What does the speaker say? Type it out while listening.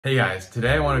Hey guys,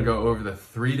 today I want to go over the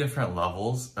 3 different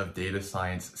levels of data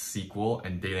science SQL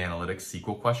and data analytics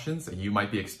SQL questions that you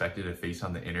might be expected to face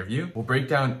on the interview. We'll break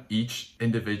down each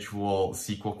individual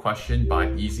SQL question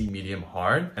by easy, medium,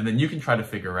 hard, and then you can try to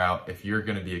figure out if you're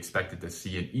going to be expected to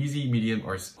see an easy, medium,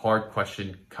 or hard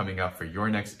question coming up for your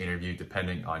next interview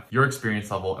depending on your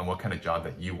experience level and what kind of job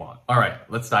that you want. All right,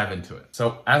 let's dive into it.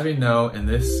 So as we know, in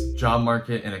this job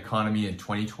market and economy in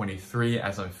 2023,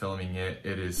 as I'm filming it,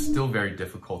 it is still very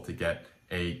difficult to get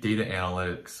a data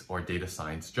analytics or data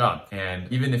science job. And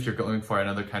even if you're going for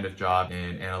another kind of job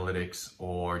in analytics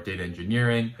or data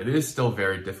engineering, it is still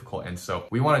very difficult. And so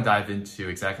we want to dive into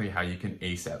exactly how you can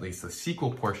ace at least the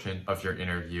SQL portion of your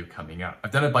interview coming up.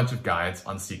 I've done a bunch of guides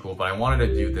on SQL, but I wanted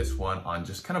to do this one on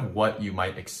just kind of what you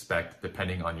might expect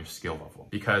depending on your skill level.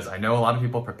 Because I know a lot of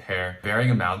people prepare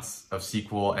varying amounts of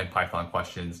SQL and Python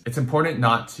questions. It's important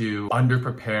not to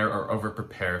under-prepare or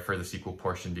over-prepare for the SQL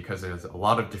portion because there's a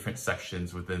lot of different sections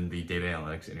within the data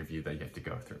analytics interview that you have to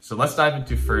go through. So let's dive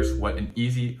into first what an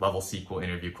easy level SQL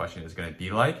interview question is going to be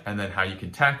like, and then how you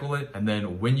can tackle it, and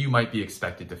then when you might be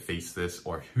expected to face this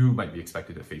or who might be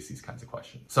expected to face these kinds of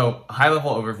questions. So a high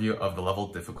level overview of the level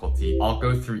of difficulty. I'll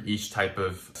go through each type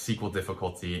of SQL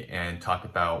difficulty and talk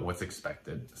about what's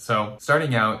expected. So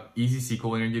starting out, easy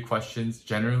SQL interview questions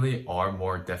generally are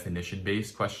more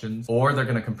definition-based questions, or they're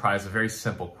going to comprise of very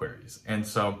simple queries. And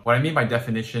so what I mean by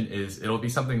definition is it'll be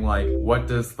something like, what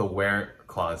does the where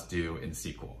clause do in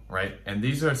SQL, right? And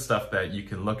these are stuff that you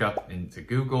can look up into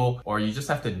Google, or you just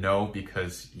have to know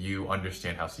because you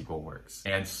understand how SQL works.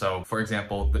 And so, for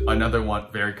example, another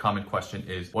one very common question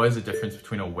is, what is the difference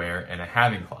between a where and a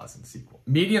having clause in SQL?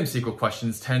 Medium SQL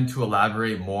questions tend to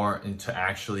elaborate more into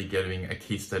actually giving a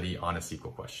case study on a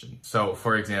SQL question. So,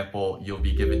 for example, you'll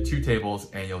be given 2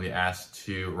 tables and you'll be asked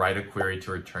to write a query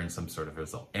to return some sort of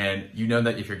result. And you know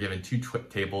that if you're given 2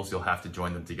 tables, you'll have to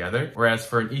join them together. Whereas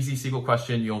for an easy SQL question,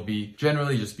 you'll be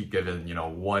generally just be given,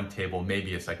 1 table,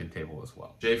 maybe a second table as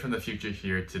well. Jay from the future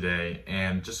here today,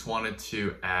 and just wanted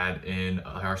to add in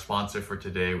our sponsor for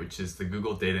today, which is the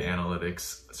Google Data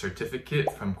Analytics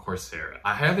certificate from Coursera.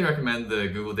 I highly recommend the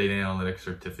Google Data Analytics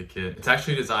certificate. It's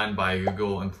actually designed by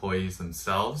Google employees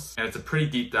themselves, and it's a pretty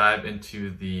deep dive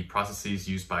into the processes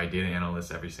used by data analysts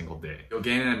every single day. You'll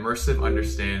gain an immersive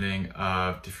understanding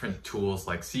of different tools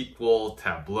like SQL,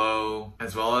 Tableau,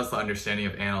 as well as the understanding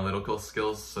of analytical skills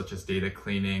such as data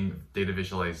cleaning, data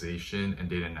visualization, and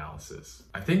data analysis.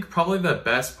 I think probably the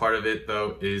best part of it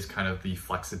though is kind of the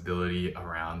flexibility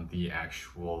around the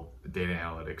actual data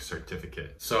analytics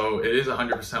certificate. So it is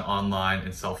 100% online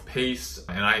and self-paced,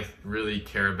 and I really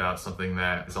care about something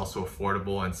that is also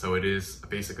affordable, and so it is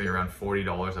basically around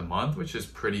 $40 a month, which is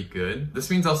pretty good.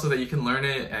 This means also that you can learn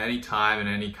it at any time and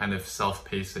any kind of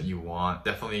self-pace that you want.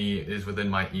 Definitely is within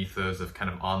my ethos of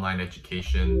kind of online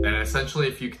education, and essentially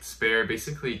if you could spare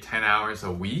basically 10 hours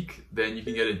a week, then you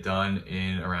can get it done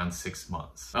in around 6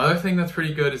 months. Another thing that's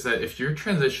pretty good is that if you're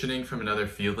transitioning from another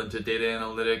field into data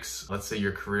analytics, let's say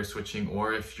you're career switching,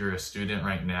 or if you're a student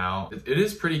right now, it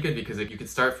is pretty good because you can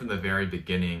start from the very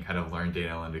beginning, kind of learn data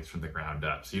analytics from the ground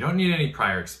up. So you don't need any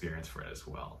prior experience for it as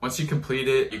well. Once you complete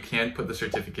it, you can put the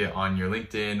certificate on your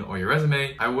LinkedIn or your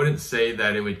resume. I wouldn't say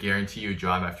that it would guarantee you a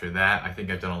job after that. I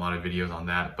think I've done a lot of videos on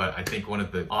that, but I think one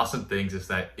of the awesome things is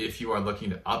that if you are looking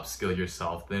to upskill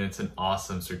yourself, then it's an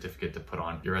awesome certificate to put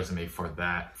on your resume for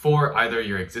that, for either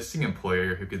your existing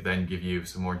employer who could then give you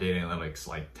some more data analytics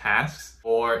like tasks,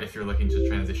 or if you're looking to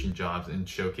transition jobs and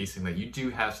showcasing that you do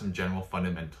have some general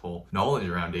fundamental knowledge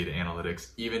around data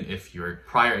analytics, even if your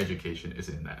prior education is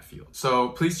in that field. So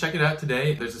please check it out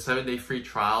today. There's a 7-day free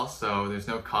trial, so there's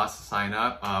no cost to sign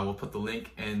up. We'll put the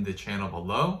link in the channel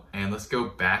below, and let's go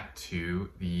back to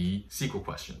the SQL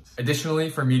questions. Additionally,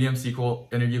 for medium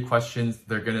SQL interview questions,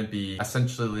 they're going to be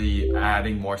essentially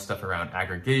adding more stuff around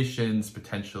aggregations,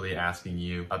 potentially asking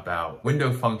you about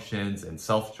window functions and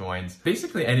self-joins,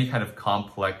 basically any kind of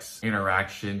complex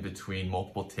interaction between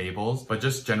multiple tables, but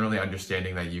just generally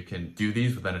understanding that you can do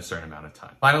these within a certain amount of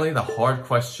time. Finally, the hard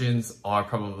questions are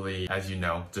probably, as you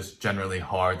know, just generally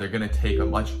hard. They're going to take a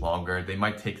much longer. They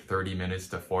might take 30 minutes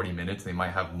to 40 minutes. They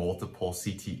might have multiple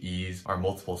CTEs or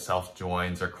multiple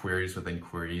self-joins or queries within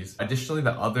queries. Additionally,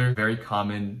 the other very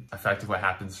common effect of what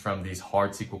happens from these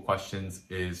hard SQL questions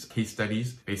is case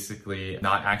studies, basically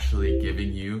not actually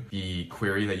giving you the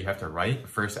query that you have to write,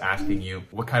 first asking you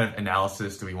what kind of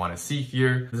analysis do we want to see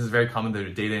here. This is very common.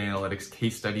 There's a data analytics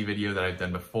case study video that I've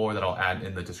done before that I'll add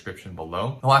in the description description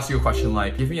below. I'll ask you a question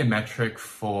like, give me a metric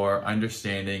for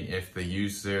understanding if the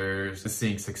user is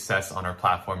seeing success on our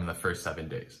platform in the first 7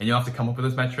 days. And you'll have to come up with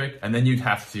this metric, and then you'd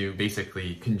have to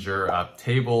basically conjure up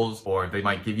tables, or they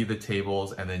might give you the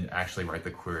tables and then actually write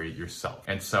the query yourself.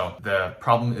 And so the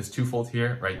problem is twofold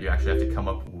here, right? You actually have to come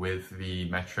up with the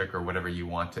metric or whatever you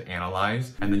want to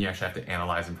analyze, and then you actually have to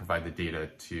analyze and provide the data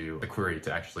to the query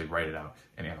to actually write it out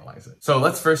and analyze it. So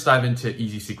let's first dive into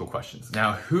easy SQL questions.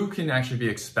 Now, who can actually be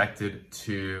expected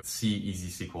to see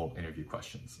easy SQL interview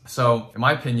questions? So in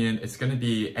my opinion, it's going to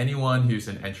be anyone who's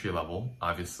an entry level,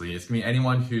 obviously. It's going to be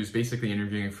anyone who's basically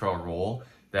interviewing for a role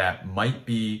that might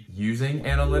be using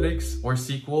analytics or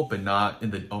SQL, but not in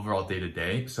the overall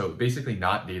day-to-day. So basically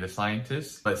not data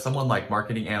scientists, but someone like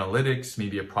marketing analytics,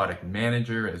 maybe a product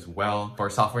manager as well. For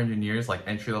software engineers, like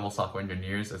entry-level software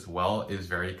engineers as well, is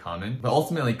very common. But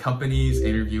ultimately, companies,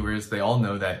 interviewers, they all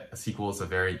know that SQL is a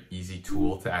very easy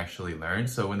tool to actually learn.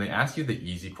 So when they ask you the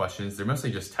easy questions, they're mostly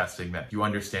just testing that you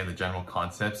understand the general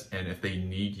concepts. And if they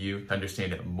need you to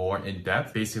understand it more in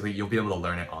depth, basically you'll be able to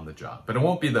learn it on the job. But it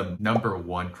won't be the number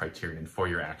one criterion for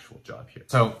your actual job here.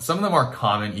 So some of the more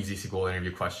common easy SQL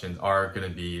interview questions are going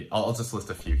to be, I'll just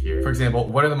list a few here. For example,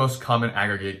 what are the most common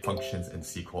aggregate functions in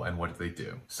SQL and what do they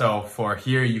do? So for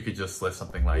here, you could just list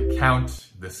something like count.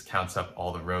 This counts up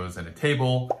all the rows in a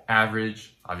table.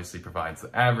 Average obviously provides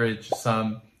the average.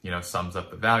 Sum, sums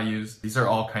up the values. These are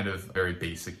all kind of very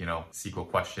basic, SQL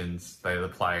questions that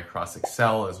apply across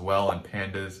Excel as well and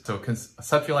pandas. So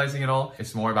conceptualizing it all,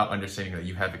 it's more about understanding that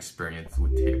you have experience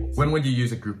with tables. When would you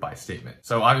use a group by statement?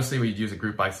 So obviously we'd use a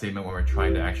group by statement when we're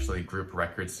trying to actually group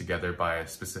records together by a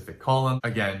specific column.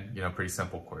 Again, pretty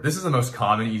simple query. This is the most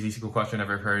common easy SQL question I've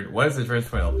ever heard. What is the difference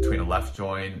between a left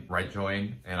join, right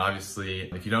join? And obviously,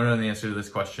 if you don't know the answer to this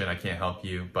question, I can't help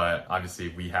you, but obviously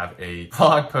we have a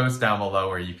blog post down below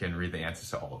where you can read the answers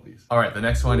to all of these. All right, the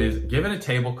next one is, given a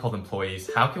table called employees,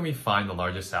 how can we find the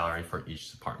largest salary for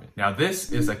each department? Now,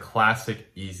 this is a classic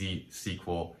easy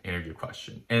SQL interview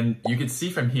question. And you can see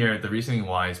from here, the reasoning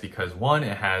why is because one,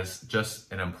 it has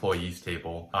just an employees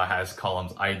table, has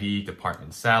columns ID,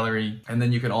 department salary. And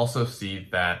then you can also see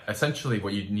that essentially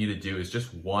what you need to do is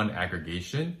just one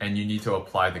aggregation and you need to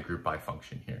apply the group by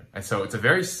function here. And so it's a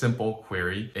very simple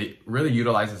query. It really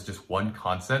utilizes just one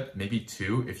concept, maybe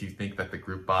two, if you think that the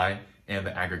group by and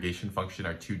the aggregation function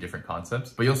are two different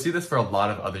concepts. But you'll see this for a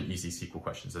lot of other easy SQL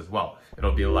questions as well.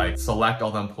 It'll be like, select all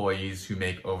the employees who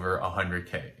make over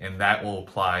 100K. And that will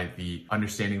apply the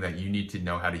understanding that you need to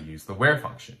know how to use the where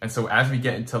function. And so as we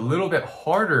get into a little bit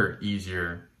harder,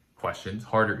 easier questions,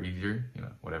 harder, easier,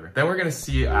 whatever. Then we're going to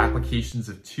see applications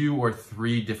of 2 or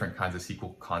 3 different kinds of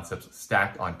SQL concepts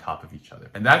stacked on top of each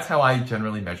other. And that's how I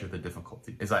generally measure the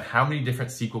difficulty, is that how many different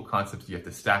SQL concepts you have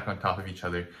to stack on top of each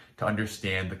other to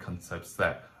understand the concepts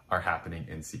that are happening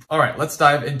in SQL. All right, let's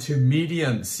dive into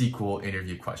medium SQL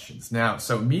interview questions. Now,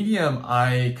 so medium,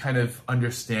 I kind of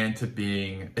understand to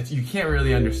being, you can't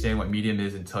really understand what medium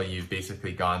is until you've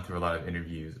basically gone through a lot of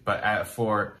interviews. But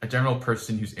for a general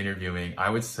person who's interviewing, I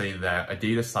would say that a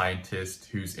data scientist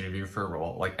who's interviewing for a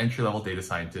role, like entry-level data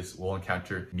scientists, will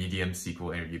encounter medium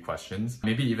SQL interview questions,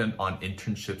 maybe even on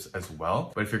internships as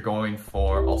well. But if you're going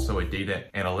for also a data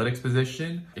analytics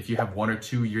position, if you have 1 or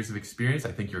 2 years of experience,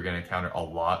 I think you're going to encounter a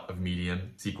lot of medium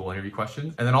SQL interview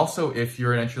questions. And then also, if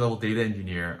you're an entry-level data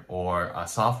engineer or a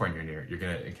software engineer, you're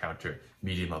going to encounter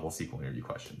medium-level SQL interview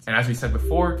questions. And as we said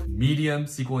before, medium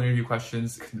SQL interview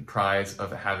questions comprise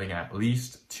of having at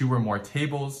least 2 or more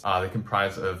tables. They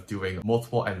comprise of doing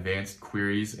multiple advanced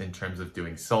queries in terms of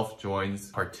doing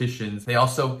self-joins, partitions. They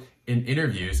also, in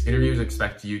interviews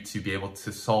expect you to be able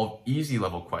to solve easy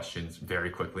level questions very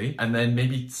quickly, and then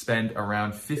maybe spend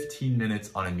around 15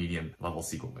 minutes on a medium level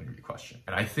SQL interview question.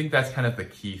 And I think that's kind of the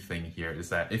key thing here, is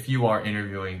that if you are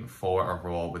interviewing for a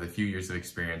role with a few years of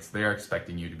experience, they are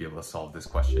expecting you to be able to solve this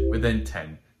question within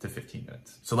 10 to 15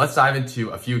 minutes. So let's dive into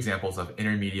a few examples of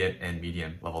intermediate and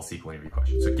medium level SQL interview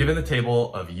questions. So given the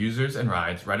table of users and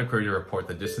rides, write a query to report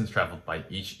the distance traveled by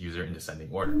each user in descending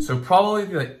order. So probably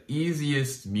the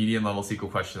easiest medium level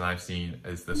SQL question I've seen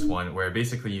is this one, where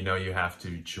basically you have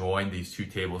to join these 2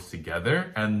 tables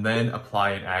together and then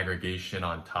apply an aggregation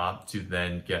on top to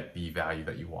then get the value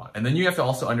that you want. And then you have to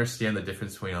also understand the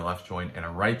difference between a left join and a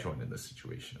right join in this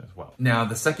situation as well. Now,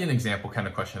 the second example kind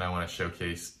of question I want to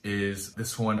showcase is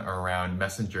this one one around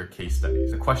messenger case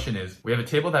studies. The question is, we have a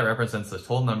table that represents the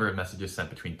total number of messages sent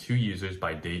between two users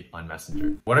by date on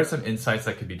Messenger. What are some insights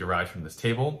that could be derived from this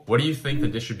table? What do you think the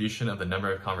distribution of the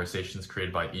number of conversations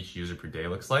created by each user per day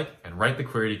looks like? And write the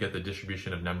query to get the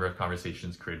distribution of number of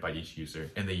conversations created by each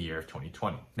user in the year of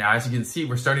 2020. Now, as you can see,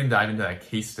 we're starting to dive into that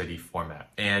case study format.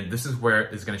 And this is where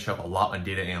it's going to show up a lot on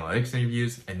data analytics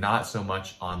interviews and not so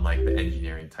much on like the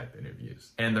engineering type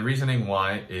interviews. And the reasoning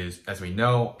why is, as we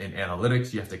know, in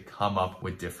analytics, you have to come up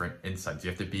with different insights.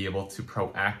 You have to be able to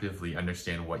proactively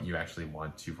understand what you actually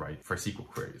want to write for SQL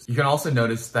queries. You can also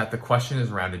notice that the question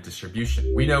is around a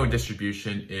distribution. We know a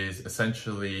distribution is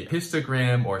essentially a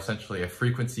histogram or essentially a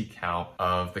frequency count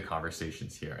of the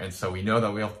conversations here. And so we know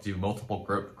that we have to do multiple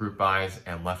group bys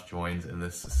and left joins in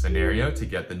this scenario to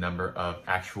get the number of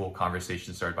actual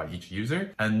conversations started by each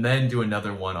user, and then do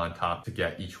another one on top to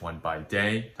get each one by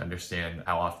day to understand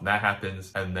how often that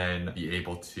happens, and then be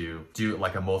able to do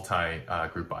like a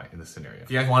multi-group by in this scenario.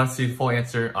 If you guys want to see the full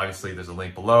answer, obviously there's a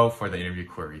link below for the interview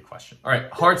query question. All right,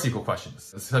 hard SQL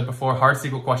questions. As I said before, hard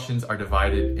SQL questions are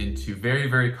divided into very,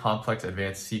 very complex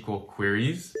advanced SQL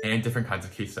queries and different kinds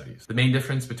of case studies. The main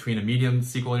difference between a medium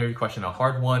SQL interview question and a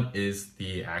hard one is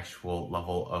the actual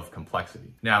level of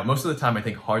complexity. Now, most of the time, I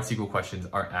think hard SQL questions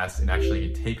are asked in actually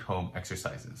in take-home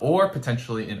exercises or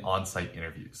potentially in on-site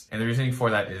interviews. And the reasoning for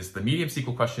that is the medium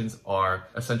SQL questions are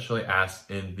essentially asked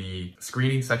in the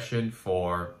screening section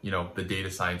for, the data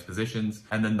science positions.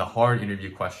 And then the hard SQL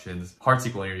interview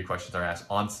questions are asked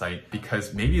on-site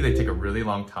because maybe they take a really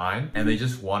long time and they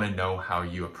just want to know how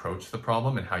you approach the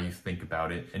problem and how you think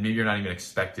about it. And maybe you're not even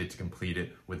expected to complete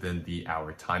it within the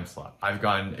hour time slot. I've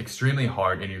gotten extremely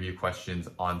hard interview questions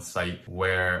on site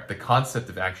where the concept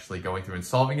of actually going through and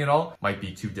solving it all might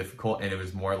be too difficult. And it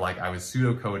was more like I was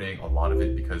pseudo-coding a lot of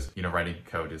it because, writing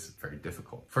code is very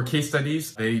difficult. For case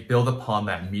studies, they build upon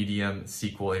that medium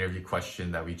SQL interview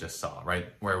question that we just saw, right?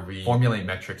 Where we formulate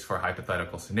metrics for a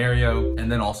hypothetical scenario and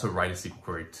then also write a SQL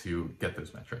query to get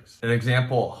those metrics. An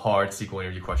example hard SQL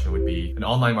interview question would be, an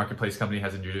online marketplace company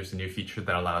has introduced a new feature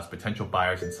that allows potential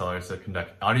buyers and sellers to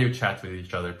conduct audio chats with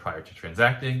each other prior to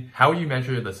transacting. How will you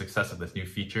measure the success of this new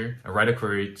feature? And write a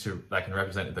query that can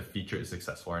represent if the feature is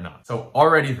successful or not. So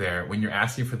already there, when you're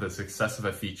asking for the success of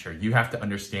a feature, you have to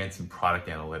understand some product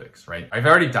analytics, right? I've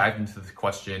already dived into the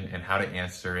question and how to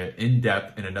answer it in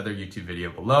depth in another YouTube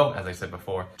video below. As I said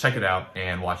before, check it out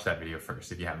and watch that video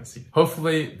first if you haven't seen it.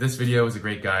 Hopefully this video is a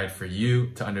great guide for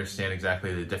you to understand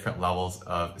exactly the different levels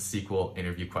of SQL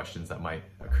interview questions that might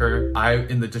occur.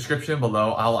 In the description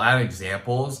below, I'll add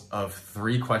examples of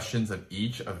 3 questions of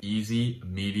each of easy,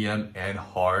 medium, and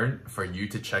hard for you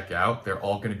to check out. They're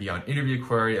all going to be on Interview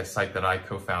Query, a site that I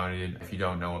co-founded, if you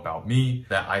don't know about me,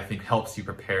 that I think helps you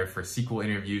prepare for SQL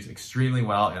interviews extremely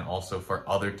well and also for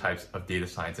other types of data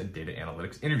science and data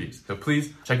analytics interviews. So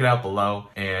please check it out below.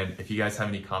 And if you guys have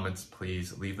any comments,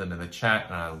 please leave them in the chat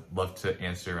and I'd love to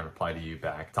answer and reply to you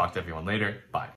back. Talk to everyone later. Bye.